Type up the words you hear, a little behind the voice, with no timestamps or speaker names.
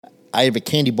I have a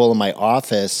candy bowl in my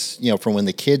office, from when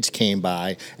the kids came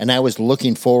by, and I was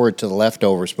looking forward to the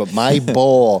leftovers. But my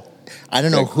bowl, I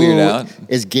don't know who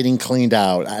is getting cleaned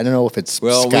out. I don't know if it's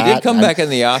Scott. We did come back in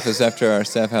the office after our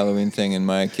staff Halloween thing, and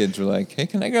my kids were like, "Hey,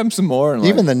 can I grab some more?" And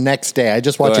even the next day, I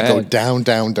just watched it go down,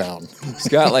 down, down.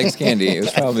 Scott likes candy. It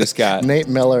was probably Scott. Nate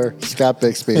Miller, Scott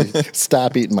Bixby,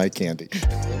 stop eating my candy.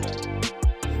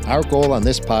 Our goal on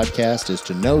this podcast is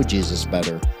to know Jesus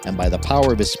better and by the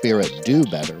power of His Spirit do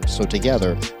better so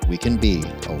together we can be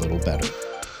a little better.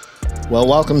 Well,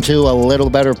 welcome to A Little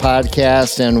Better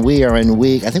Podcast, and we are in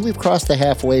I think we've crossed the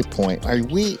halfway point.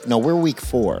 We're week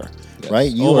 4, yes.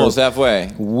 Right? Almost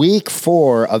halfway. Week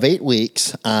 4 of 8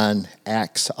 weeks on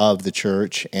Acts of the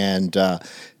Church. And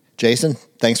Jason,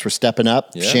 thanks for stepping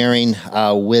up, sharing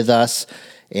with us.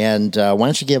 And why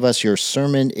don't you give us your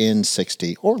sermon in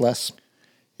 60 or less?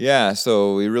 Yeah,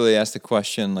 so we really asked the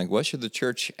question, what should the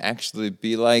church actually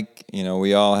be like?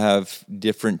 We all have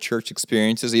different church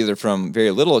experiences, either from very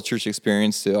little church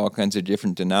experience to all kinds of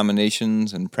different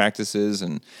denominations and practices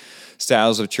and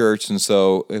styles of church. And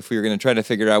so if we were going to try to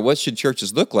figure out what should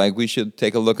churches look like, we should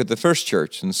take a look at the first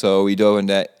church. And so we dove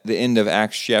into the end of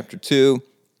Acts chapter 2,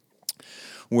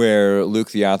 where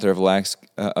Luke, the author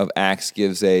of Acts,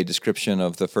 gives a description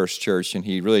of the first church, and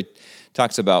he really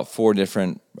talks about 4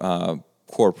 different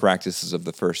core practices of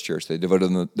the first church. They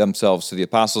devoted themselves to the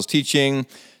apostles' teaching,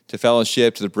 to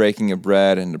fellowship, to the breaking of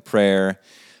bread, and to prayer.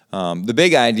 The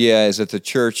big idea is that the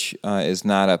church is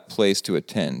not a place to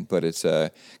attend, but it's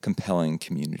a compelling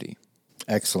community.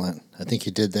 Excellent. I think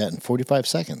you did that in 45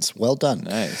 seconds. Well done.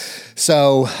 Nice.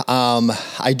 So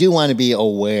I do want to be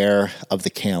aware of the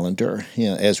calendar,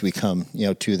 as we come,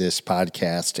 to this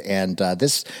podcast. And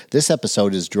this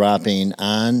episode is dropping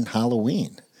on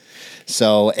Halloween.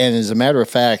 So, and as a matter of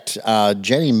fact,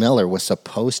 Jenny Miller was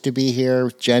supposed to be here.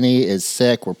 Jenny is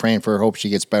sick. We're praying for her. Hope she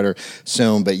gets better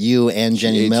soon. But you and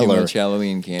Jenny Miller. Too much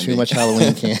Halloween candy. Too much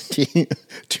Halloween candy.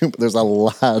 There's a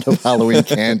lot of Halloween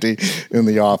candy in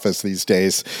the office these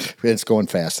days. It's going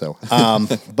fast, though.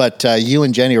 But you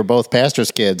and Jenny are both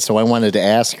pastor's kids. So I wanted to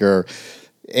ask her,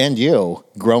 and you,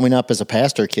 growing up as a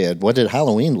pastor kid, what did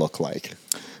Halloween look like?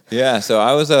 Yeah, so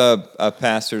I was a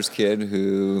pastor's kid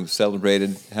who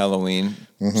celebrated Halloween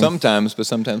sometimes, but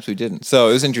sometimes we didn't. So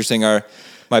it was interesting.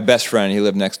 My best friend, he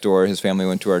lived next door. His family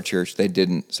went to our church. They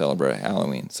didn't celebrate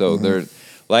Halloween. So their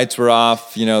lights were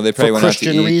off. They probably went out to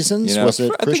eat. For Christian reasons? Was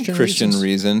it Christian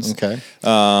reasons? Okay.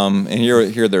 And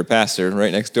here their pastor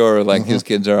right next door, his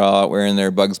kids are all out wearing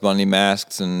their Bugs Bunny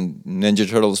masks and Ninja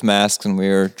Turtles masks, and we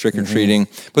were trick-or-treating.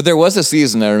 But there was a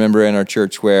season, I remember, in our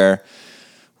church where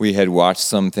we had watched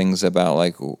some things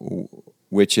about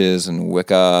witches and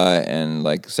Wicca and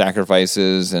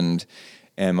sacrifices, and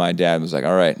my dad was like,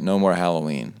 "All right, no more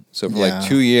Halloween." So for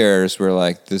 2 years, we're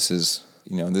like, "This is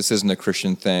this isn't a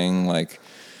Christian thing.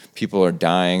 People are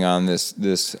dying on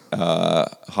this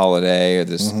holiday or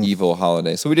this evil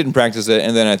holiday." So we didn't practice it,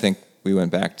 and then I think we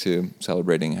went back to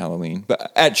celebrating Halloween.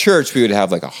 But at church, we would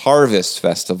have a harvest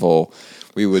festival.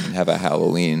 We wouldn't have a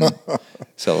Halloween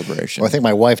celebration. Well, I think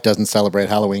my wife doesn't celebrate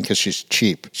Halloween because she's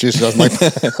cheap. She just doesn't like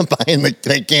buying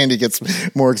the candy. Gets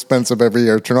more expensive every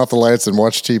year. Turn off the lights and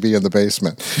watch TV in the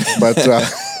basement. But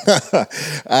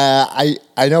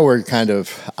I know we're kind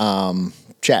of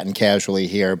chatting casually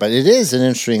here, but it is an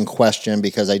interesting question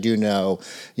because I do know,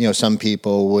 some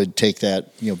people would take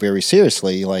that, very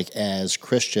seriously, as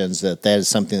Christians, that is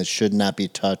something that should not be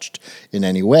touched in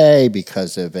any way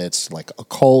because of its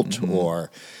occult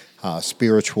or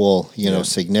spiritual,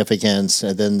 significance.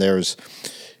 And then there's,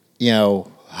 how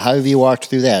have you walked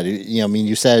through that?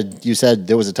 You said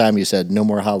there was a time you said no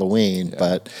more Halloween,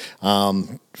 but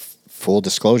full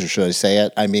disclosure, should I say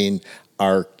it?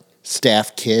 Our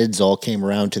staff kids all came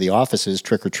around to the offices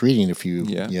trick-or-treating a few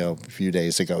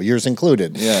days ago, yours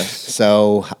included. Yes.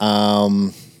 So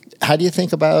how do you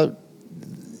think about,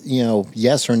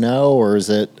 yes or no, or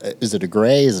is it a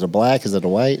gray, is it a black, is it a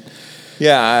white?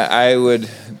 Yeah, I would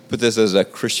put this as a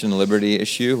Christian liberty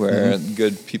issue where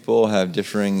good people have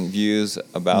differing views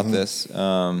about this.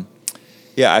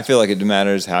 I feel like it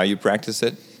matters how you practice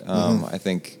it. I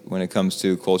think when it comes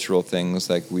to cultural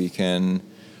things, we can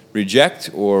reject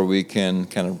or we can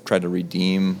kind of try to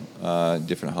redeem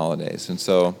different holidays. And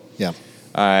so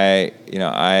I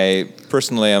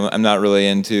personally I'm not really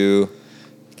into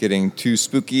getting too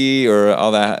spooky or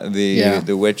all that,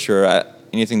 the witch or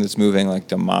anything that's moving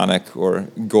demonic or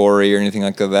gory or anything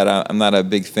like that. I'm not a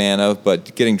big fan of,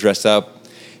 but getting dressed up,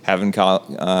 having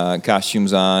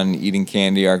costumes on, eating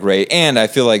candy are great. And I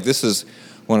feel like this is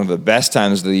one of the best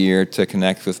times of the year to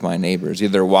connect with my neighbors,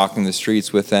 either walking the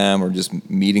streets with them or just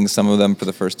meeting some of them for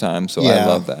the first time. So I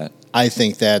love that. I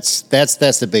think that's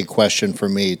the big question for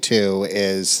me too,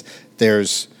 is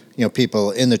there's people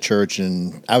in the church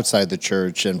and outside the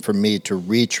church, and for me to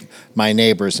reach my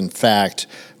neighbors. In fact,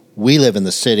 we live in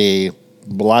the city,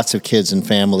 lots of kids and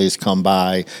families come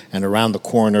by, and around the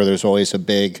corner there's always a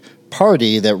big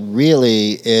party that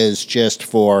really is just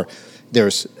for,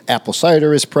 there's apple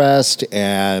cider is pressed,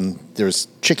 and there's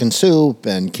chicken soup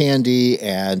and candy,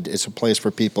 and it's a place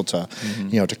for people to,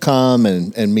 to come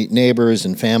and meet neighbors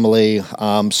and family.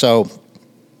 So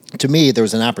to me,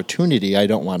 there's an opportunity I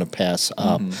don't want to pass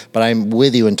up. But I'm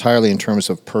with you entirely in terms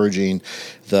of purging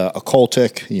the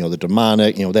occultic, the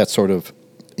demonic, that sort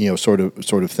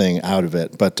of thing out of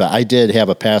it. But I did have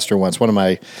a pastor once, one of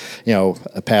my,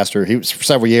 a pastor, he was, for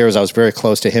several years, I was very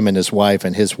close to him and his wife,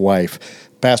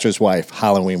 pastor's wife,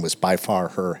 Halloween was by far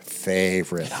her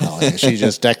favorite holiday. She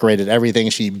just decorated everything.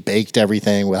 She baked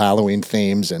everything with Halloween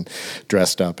themes and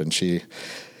dressed up, and she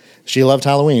loved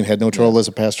Halloween, had no trouble as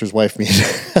a pastor's wife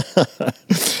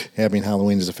having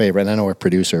Halloween as a favorite. And I know our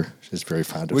producer is very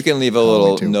fond of it. We can leave a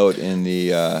little note in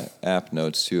the app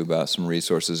notes, too, about some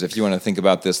resources. If you want to think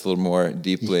about this a little more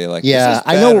deeply, like, is this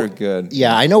bad or good?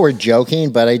 Yeah, I know we're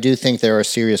joking, but I do think there are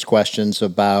serious questions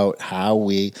about how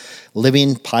we,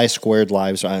 living pi-squared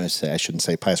lives, I shouldn't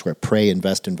say pi-squared, pray,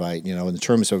 invest, invite, in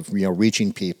terms of,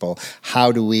 reaching people,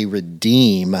 how do we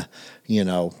redeem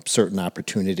certain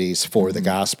opportunities for the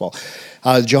gospel.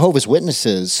 Jehovah's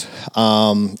Witnesses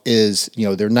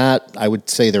they're not, I would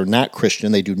say they're not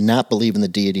Christian. They do not believe in the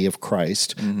deity of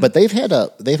Christ, but they've had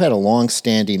a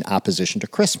long-standing opposition to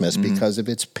Christmas because of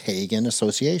its pagan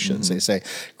associations. They say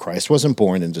Christ wasn't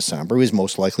born in December. He was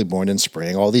most likely born in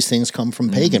spring. All these things come from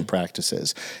pagan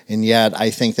practices. And yet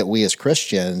I think that we as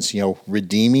Christians,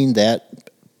 redeeming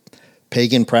that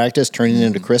pagan practice, turning it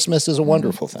into Christmas is a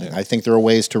wonderful thing. Yeah. I think there are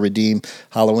ways to redeem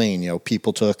Halloween.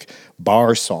 People took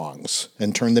bar songs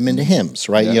and turned them into hymns,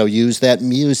 right? Yeah. Use that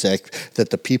music that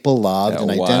the people loved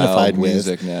and identified with.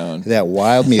 That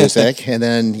wild music, and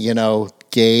then,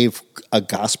 gave a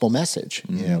gospel message,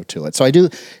 to it. So I do,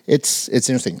 it's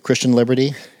interesting. Christian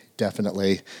liberty,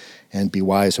 definitely, and be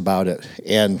wise about it,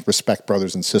 and respect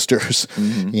brothers and sisters,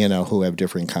 who have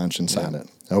differing conscience on it.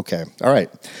 Okay, all right.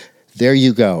 There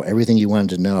you go. Everything you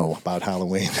wanted to know about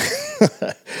Halloween.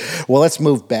 Well, let's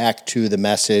move back to the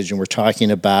message, and we're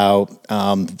talking about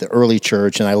the early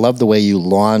church, and I love the way you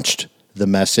launched the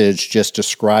message, just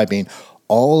describing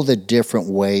all the different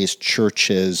ways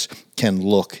churches can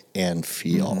look and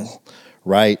feel,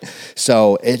 right?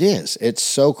 So it's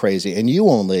so crazy, and you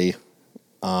only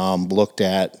looked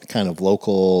at kind of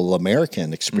local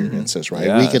American experiences, right?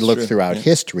 Yeah, we could look true. throughout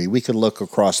history. We could look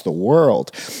across the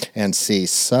world and see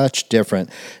such different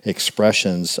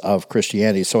expressions of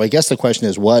Christianity. So I guess the question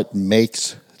is, what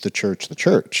makes the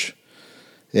church,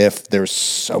 if there's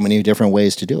so many different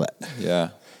ways to do it? Yeah.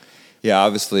 Yeah,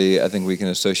 obviously, I think we can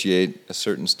associate a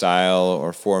certain style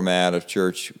or format of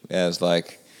church as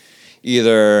like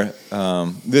either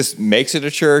this makes it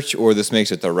a church or this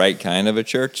makes it the right kind of a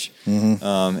church. And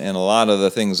a lot of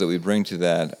the things that we bring to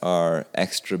that are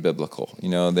extra biblical.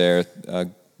 They're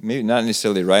maybe not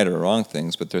necessarily right or wrong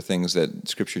things, but they're things that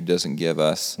Scripture doesn't give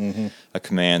us a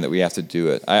command that we have to do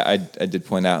it. I did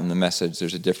point out in the message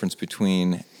there's a difference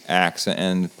between Acts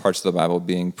and parts of the Bible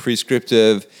being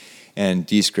prescriptive and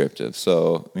descriptive.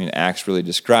 So, Acts really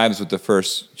describes what the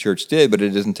first church did, but it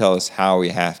doesn't tell us how we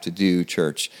have to do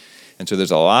church. And so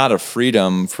there's a lot of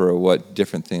freedom for what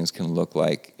different things can look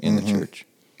like in the church.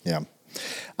 Yeah.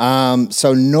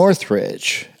 So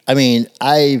Northridge,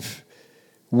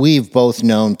 we've both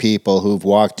known people who've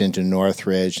walked into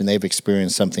Northridge and they've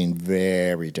experienced something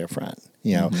very different.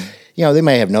 They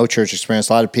may have no church experience.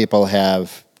 A lot of people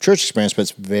have church experience, but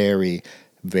it's very,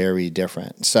 very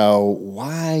different. So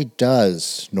why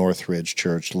does Northridge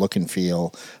Church look and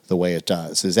feel the way it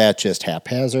does? Is that just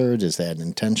haphazard? Is that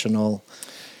intentional?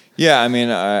 Yeah,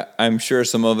 I'm sure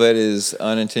some of it is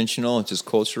unintentional. It's just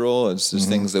cultural. It's just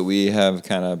things that we have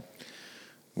kind of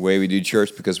way we do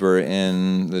church because we're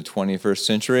in the 21st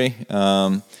century.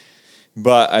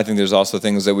 But I think there's also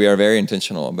things that we are very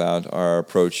intentional about our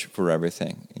approach for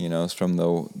everything. It's from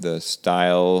the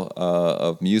style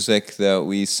of music that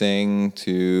we sing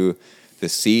to the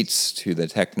seats to the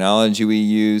technology we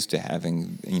use to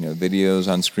having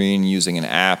videos on screen, using an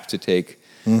app to take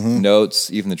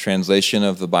notes, even the translation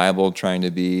of the Bible, trying to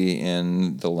be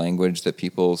in the language that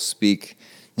people speak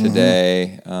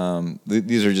today.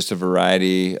 These are just a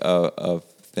variety of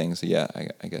things. Yeah,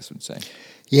 I guess I would say.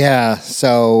 Yeah,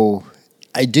 so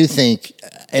I do think,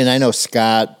 and I know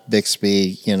Scott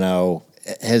Bixby,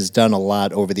 has done a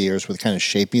lot over the years with kind of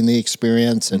shaping the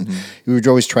experience, and we would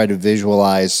always try to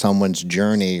visualize someone's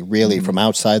journey really from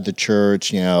outside the church,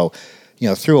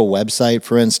 through a website,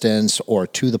 for instance, or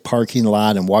to the parking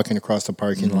lot and walking across the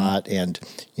parking lot and,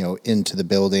 into the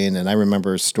building. And I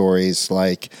remember stories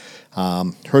like,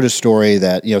 heard a story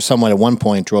that, someone at one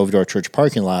point drove to our church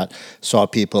parking lot, saw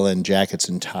people in jackets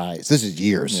and ties. This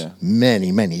is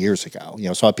many, many years ago.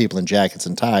 Saw people in jackets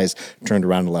and ties, turned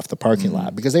around and left the parking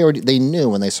lot because they knew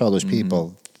when they saw those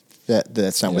people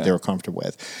that's not what they were comfortable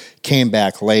with. Came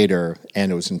back later, and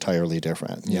it was entirely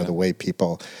different. The way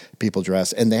people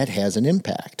dress, and that has an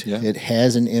impact. Yeah. It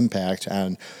has an impact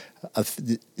on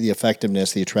the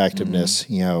effectiveness, the attractiveness,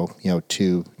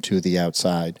 to the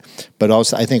outside. But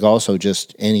also, I think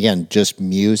just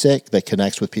music that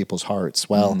connects with people's hearts.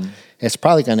 Well, it's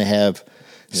probably going to have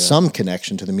some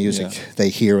connection to the music they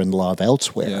hear and love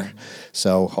elsewhere. Yeah.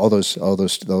 So all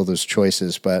those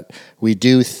choices, but we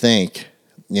do think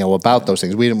about those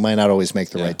things. We might not always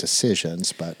make the right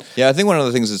decisions, but I think one of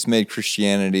the things that's made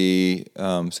Christianity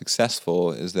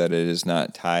successful is that it is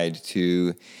not tied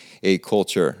to a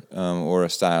culture or a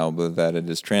style, but that it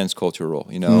is transcultural,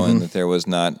 and that there was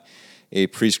not a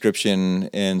prescription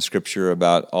in Scripture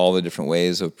about all the different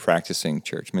ways of practicing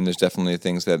church. I mean, there's definitely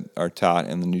things that are taught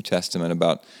in the New Testament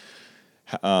about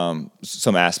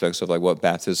some aspects of like what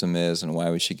baptism is and why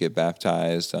we should get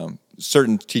baptized.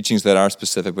 Certain teachings that are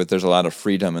specific, but there's a lot of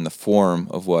freedom in the form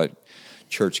of what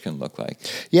church can look like.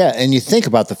 Yeah, and you think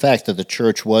about the fact that the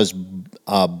church was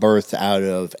birthed out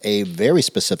of a very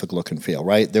specific look and feel,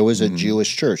 right? There was a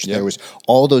Jewish church. Yep. There was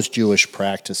all those Jewish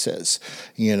practices,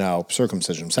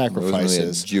 circumcision, sacrifices. It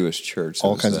was really a Jewish church.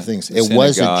 All kinds of things. It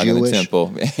was a Jewish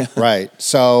temple. Right.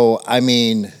 So, I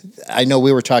mean, I know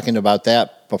we were talking about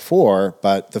that before,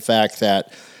 but the fact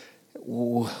that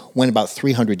went about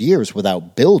 300 years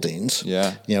without buildings.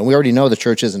 Yeah. We already know the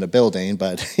church isn't a building,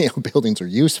 but buildings are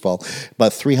useful.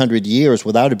 But 300 years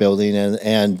without a building,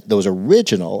 and those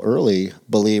original early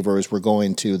believers were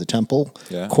going to the temple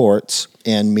courts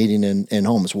and meeting in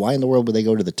homes. Why in the world would they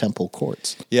go to the temple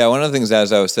courts? Yeah, one of the things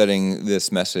as I was studying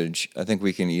this message, I think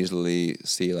we can easily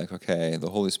see like, okay, the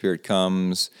Holy Spirit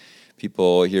comes,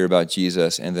 people hear about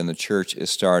Jesus, and then the church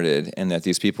is started, and that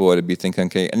these people would be thinking,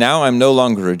 okay, now I'm no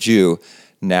longer a Jew,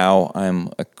 now I'm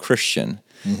a Christian.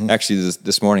 Actually,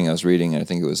 this morning I was reading, I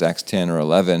think it was Acts 10 or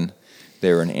 11,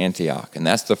 they were in Antioch, and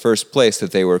that's the first place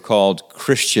that they were called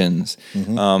Christians.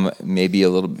 Maybe a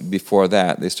little bit before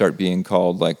that, they start being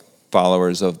called like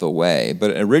followers of the way.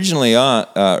 But originally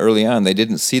early on, they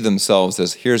didn't see themselves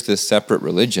as, here's this separate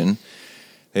religion.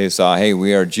 They saw, hey,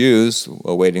 we are Jews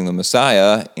awaiting the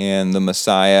Messiah, and the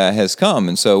Messiah has come.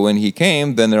 And so when he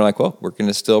came, then they're like, well, we're going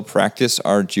to still practice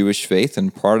our Jewish faith,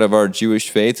 and part of our Jewish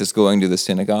faith is going to the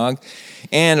synagogue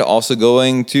and also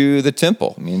going to the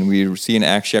temple. I mean, we see in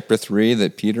Acts chapter 3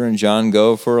 that Peter and John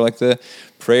go for like the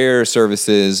prayer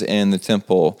services in the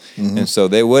temple. And so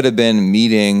they would have been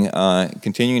meeting,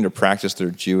 continuing to practice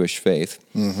their Jewish faith.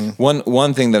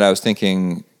 One thing that I was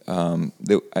thinking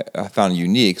that I found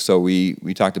unique. So we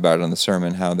talked about it on the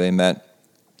sermon, how they met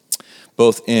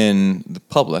both in the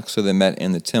public, so they met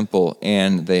in the temple,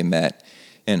 and they met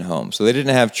in homes. So they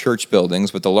didn't have church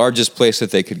buildings, but the largest place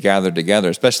that they could gather together,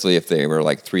 especially if they were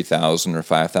like 3,000 or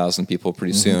 5,000 people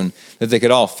pretty soon, that they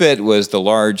could all fit was the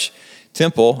large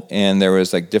temple, and there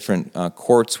was like different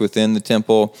courts within the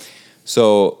temple.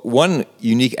 So one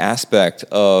unique aspect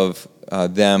of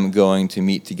them going to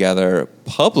meet together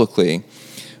publicly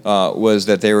was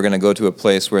that they were going to go to a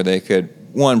place where they could,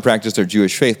 one, practice their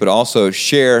Jewish faith, but also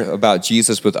share about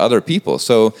Jesus with other people.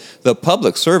 So the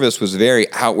public service was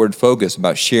very outward focused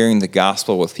about sharing the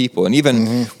gospel with people. And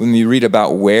even when we read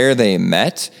about where they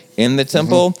met in the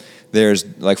temple, there's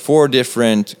like 4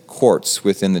 different courts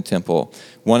within the temple.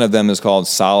 One of them is called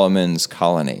Solomon's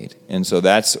Colonnade. And so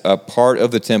that's a part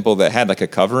of the temple that had like a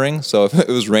covering. So if it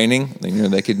was raining,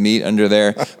 they could meet under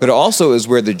there. But it also is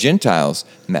where the Gentiles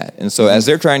met. And so as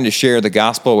they're trying to share the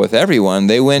gospel with everyone,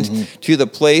 they went to the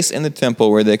place in the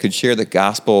temple where they could share the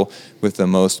gospel with the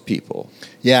most people.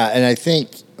 Yeah, and I think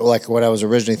like what I was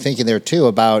originally thinking there too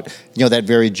about, that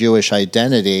very Jewish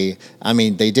identity. I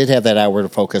mean, they did have that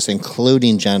outward focus,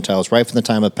 including Gentiles, right from the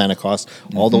time of Pentecost.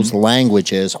 All those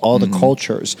languages, all the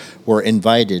cultures were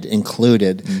invited,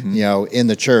 included, in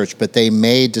the church. But they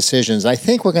made decisions. I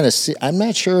think we're going to see, I'm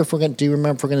not sure if we're going to, do you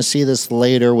remember if we're going to see this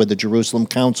later with the Jerusalem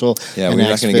Council? Yeah, we're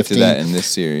not going to get to that in this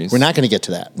series. We're not going to get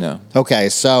to that. No. Okay,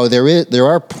 so there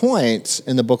are points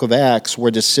in the book of Acts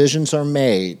where decisions are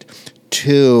made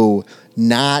to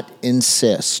not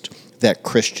insist that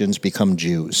Christians become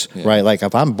Jews, right? Like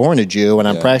if I'm born a Jew and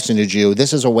I'm practicing a Jew,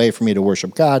 this is a way for me to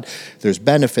worship God. There's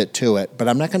benefit to it, but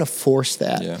I'm not going to force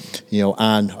that,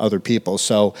 on other people.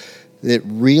 So it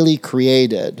really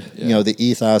created, the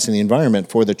ethos and the environment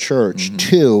for the church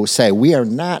to say, we are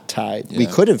not tied. We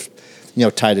could have,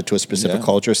 tied it to a specific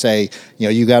culture. Say,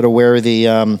 you got to wear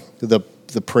the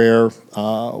prayer,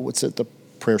 the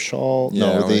prayer shawl?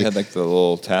 Yeah, no, they had like the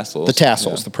little tassels. The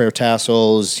tassels, the prayer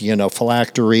tassels,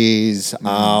 phylacteries,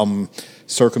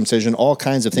 circumcision, all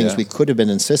kinds of things we could have been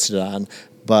insisted on,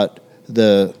 but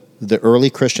the early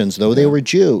Christians, though they were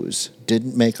Jews,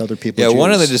 didn't make other people Jews.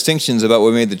 One of the distinctions about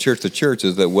what made the church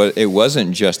is that it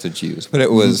wasn't just the Jews, but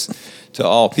it was to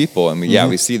all people. I mean,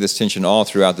 we see this tension all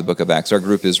throughout the book of Acts. Our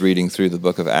group is reading through the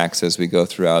book of Acts as we go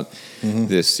throughout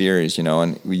this series, and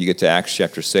when you get to Acts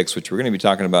chapter 6, which we're going to be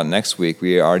talking about next week,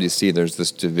 we already see there's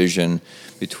this division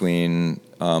between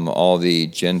all the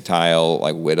Gentile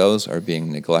widows are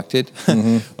being neglected.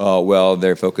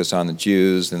 They're focused on the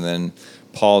Jews, and then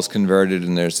Paul's converted,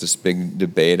 and there's this big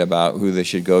debate about who they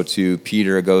should go to.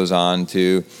 Peter goes on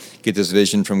to get this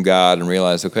vision from God and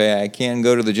realize, okay, I can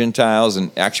go to the Gentiles.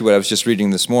 And actually what I was just reading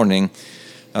this morning,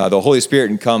 the Holy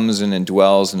Spirit comes and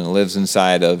indwells and lives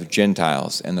inside of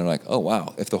Gentiles. And they're like, oh,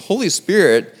 wow, if the Holy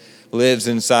Spirit lives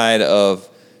inside of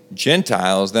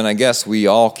Gentiles, then I guess we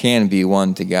all can be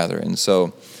one together. And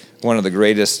so one of the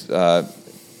greatest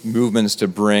movements to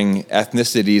bring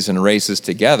ethnicities and races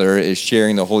together is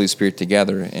sharing the Holy Spirit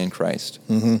together in Christ.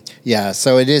 Yeah,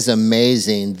 so it is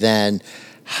amazing then,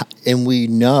 and we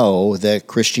know that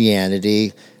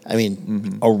Christianity,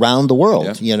 around the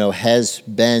world, has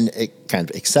been kind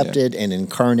of accepted and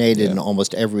incarnated in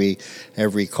almost every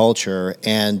culture,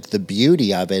 and the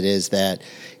beauty of it is that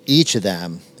each of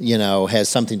them, has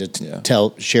something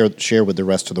to share with the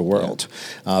rest of the world,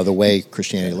 the way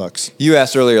Christianity looks. You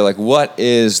asked earlier, what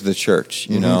is the church,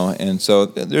 And so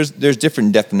there's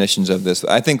different definitions of this.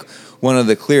 I think one of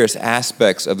the clearest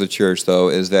aspects of the church, though,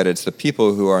 is that it's the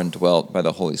people who are indwelt by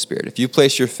the Holy Spirit. If you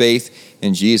place your faith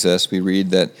in Jesus, we read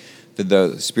that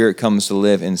the Spirit comes to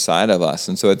live inside of us.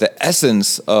 And so the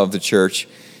essence of the church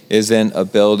isn't a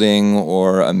building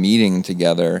or a meeting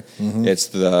together.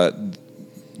 It's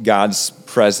God's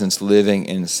presence living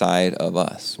inside of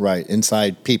us. Right,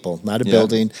 inside people, not a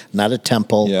building, not a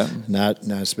temple, not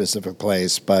a specific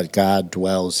place, but God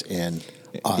dwells in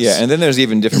us. Yeah, and then there's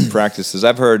even different practices. I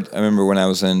remember when I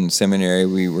was in seminary,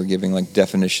 we were giving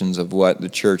definitions of what the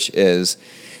church is.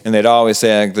 And they'd always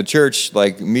say the church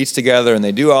meets together and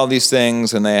they do all these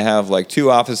things and they have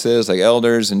 2 offices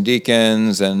elders and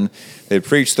deacons, and they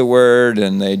preach the word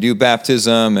and they do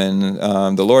baptism and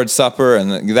the Lord's Supper,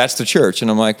 and that's the church.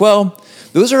 And I'm like, well,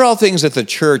 those are all things that the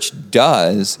church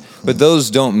does, but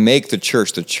those don't make the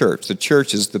church the church. The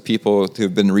church is the people who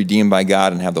have been redeemed by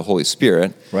God and have the Holy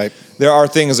Spirit. Right. There are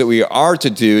things that we are to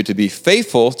do to be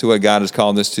faithful to what God has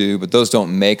called us to, but those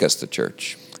don't make us the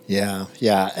church. Yeah,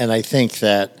 and I think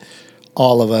that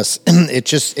all of us,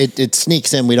 it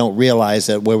sneaks in. We don't realize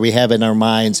it, where we have in our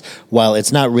minds, well,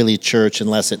 it's not really church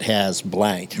unless it has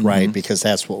blank, right? Because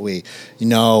that's what we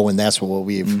know, and that's what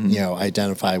we've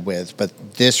identified with.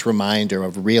 But this reminder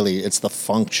of really, it's the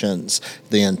functions,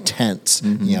 the intents,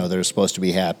 that are supposed to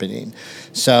be happening.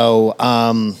 So,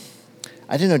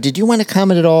 I don't know, did you want to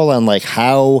comment at all on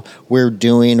how we're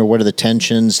doing, or what are the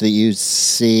tensions that you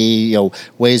see,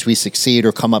 ways we succeed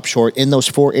or come up short in those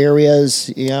 4 areas,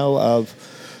 of...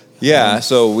 Yeah,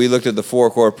 so we looked at the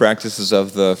 4 core practices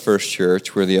of the first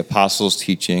church, where the apostles'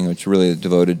 teaching, which really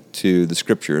devoted to the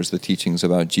scriptures, the teachings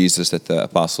about Jesus that the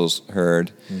apostles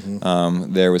heard.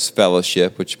 There was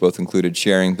fellowship, which both included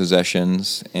sharing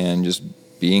possessions and just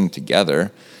being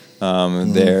together.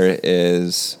 There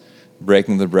is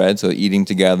breaking the bread, so eating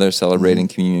together, celebrating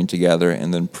communion together,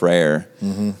 and then prayer.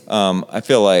 I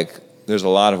feel like there's a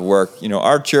lot of work,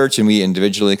 our church and we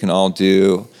individually can all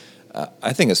do.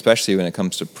 I think especially when it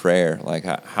comes to prayer,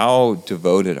 how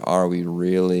devoted are we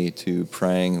really to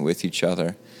praying with each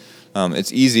other?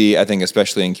 It's easy, I think,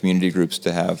 especially in community groups,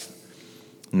 to have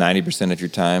 90% of your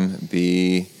time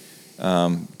be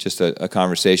just a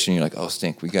conversation. You're like, oh,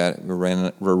 stink,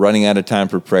 we're running out of time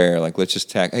for prayer. Let's just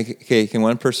tack. Hey, can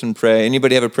one person pray?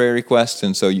 Anybody have a prayer request?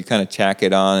 And so you kind of tack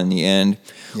it on in the end,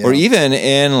 or even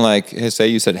in say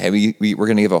you said, hey, we're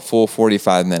going to give a full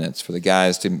 45 minutes for the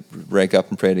guys to break up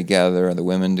and pray together, and the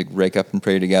women to break up and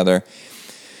pray together.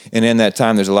 And in that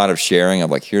time, there's a lot of sharing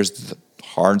of here's the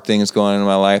hard things going on in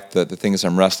my life, the things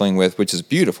I'm wrestling with, which is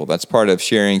beautiful. That's part of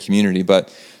sharing community. But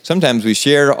sometimes we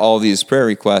share all these prayer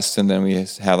requests, and then we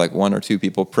have 1 or 2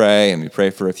 people pray, and we pray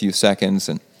for a few seconds.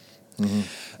 And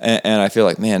And I feel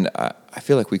like, man, I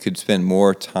feel like we could spend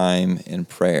more time in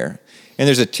prayer. And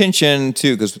there's a tension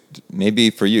too, because maybe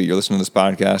for you, you're listening to this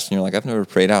podcast and you're like, I've never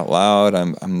prayed out loud.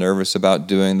 I'm nervous about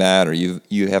doing that, or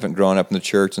you haven't grown up in the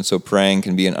church, and so praying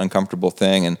can be an uncomfortable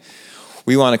thing. And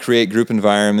we want to create group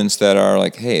environments that are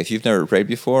like, hey, if you've never prayed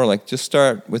before, like just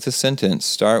start with a sentence.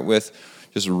 Start with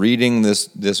just reading this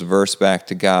verse back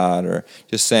to God, or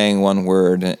just saying one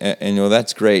word, and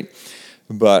that's great.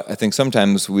 But I think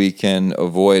sometimes we can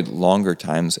avoid longer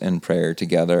times in prayer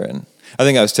together. And I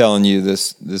think I was telling you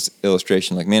this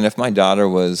illustration, like, man, if my daughter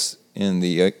was in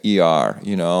the ER,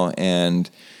 and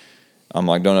I'm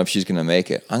like, don't know if she's going to make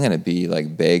it, I'm going to be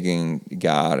like begging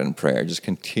God in prayer, just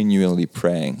continually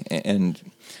praying.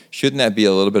 And shouldn't that be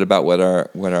a little bit about what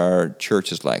our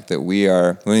church is like? That we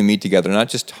are, when we meet together, not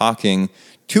just talking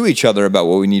to each other about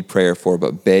what we need prayer for,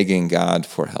 but begging God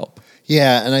for help.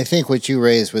 Yeah, and I think what you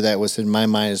raised with that was, in my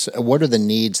mind, is what are the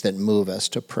needs that move us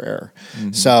to prayer?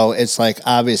 Mm-hmm. So it's like,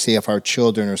 obviously, if our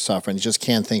children are suffering, you just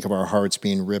can't think of our hearts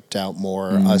being ripped out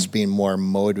more, us being more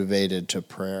motivated to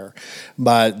prayer.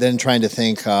 But then trying to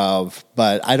think of,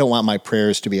 but I don't want my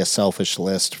prayers to be a selfish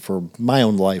list for my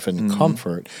own life and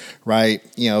comfort, right?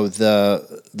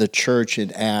 The church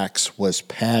in Acts was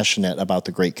passionate about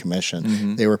the Great Commission.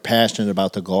 Mm-hmm. They were passionate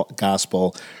about the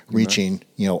gospel reaching,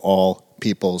 all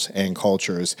peoples and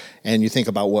cultures. And you think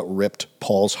about what ripped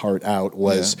Paul's heart out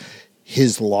was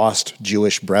his lost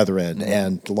Jewish brethren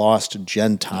and lost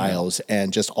Gentiles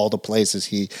and just all the places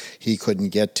he couldn't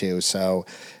get to. So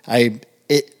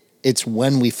it's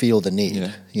when we feel the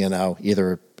need,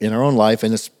 either in our own life,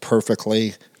 and it's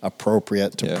perfectly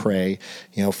appropriate to pray,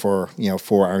 for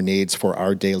our needs, for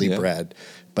our daily bread.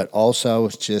 But also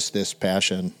just this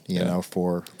passion,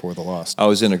 for the lost. I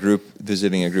was in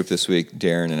visiting a group this week,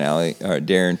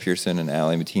 Darren Pearson and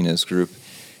Allie Mattina's group,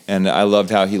 and I loved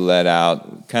how he led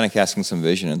out, kind of casting some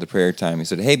vision at the prayer time. He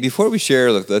said, hey, before we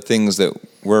share the things that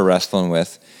we're wrestling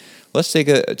with, let's take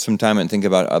some time and think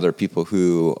about other people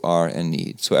who are in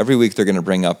need. So every week they're going to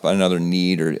bring up another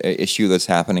need or issue that's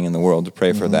happening in the world to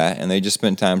pray for that, and they just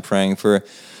spent time praying for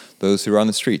those who are on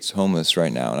the streets, homeless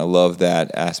right now. And I love that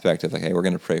aspect of like, hey, we're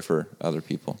going to pray for other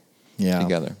people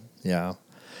together. Yeah.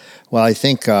 Well, I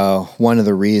think one of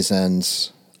the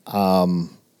reasons the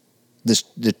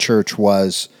church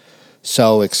was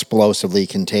so explosively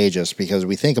contagious, because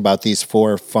we think about these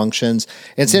four functions.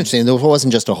 It's interesting. It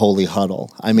wasn't just a holy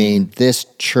huddle. I mean, this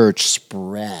church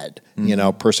spread.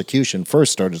 Persecution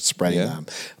first started spreading them.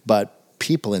 But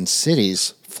people in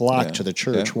cities flocked to the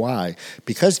church. Yeah. Why?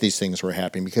 Because these things were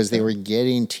happening, because they were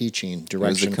getting teaching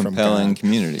direction from God. It was a compelling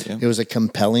community. Yeah. It was a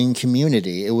compelling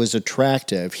community. It was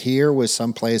attractive. Here was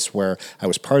some place where I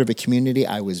was part of a community.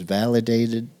 I was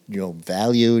validated,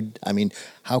 valued. I mean,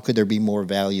 how could there be more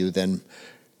value than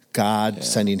God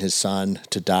sending his son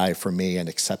to die for me and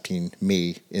accepting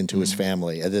me into his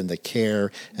family, and then the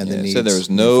care and the needs. So there was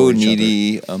no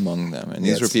needy among them. And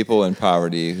these were people in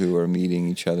poverty who were meeting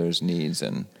each other's needs.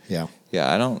 And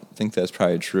I don't think that's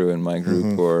probably true in my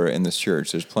group or in this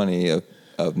church. There's plenty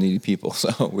of needy people,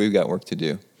 so we've got work to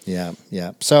do. Yeah.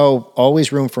 So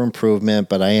always room for improvement,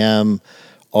 but I am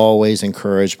always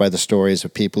encouraged by the stories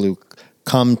of people who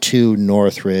come to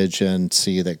Northridge and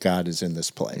see that God is in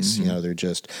this place.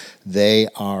 They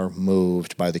are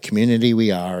moved by the community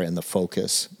we are and the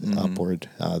focus upward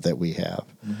that we have.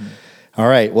 All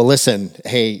right. Well, listen,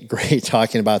 hey, great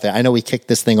talking about that. I know we kicked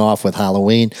this thing off with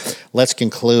Halloween. Let's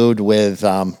conclude with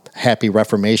Happy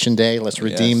Reformation Day. Let's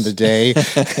redeem the day.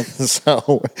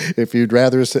 So if you'd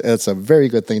rather, it's a very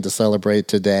good thing to celebrate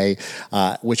today,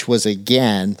 which was,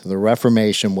 again, the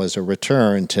Reformation was a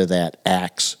return to that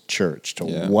Acts church, to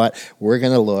what we're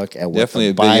going to look at. What Definitely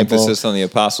the a Bible, big emphasis on the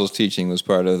apostles' teaching was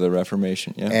part of the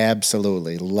Reformation. Yeah.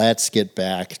 Absolutely. Let's get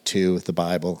back to the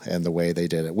Bible and the way they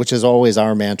did it, which is always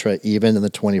our mantra, even in the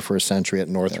 21st century at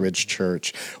Northridge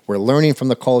Church. We're learning from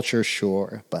the culture,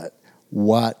 sure, but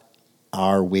what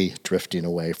are we drifting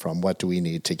away from? What do we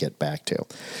need to get back to?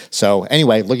 So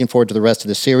anyway, looking forward to the rest of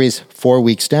the series. 4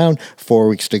 weeks down, 4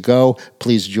 weeks to go.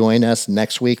 Please join us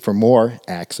next week for more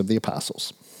Acts of the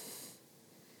Apostles.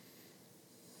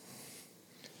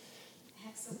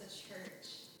 Acts of the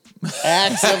Church.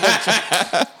 Acts of the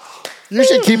Church. You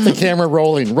should keep the camera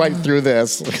rolling right through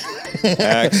this.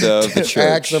 Acts of the Church.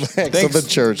 Acts of the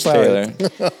Church. Sorry.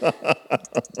 Taylor.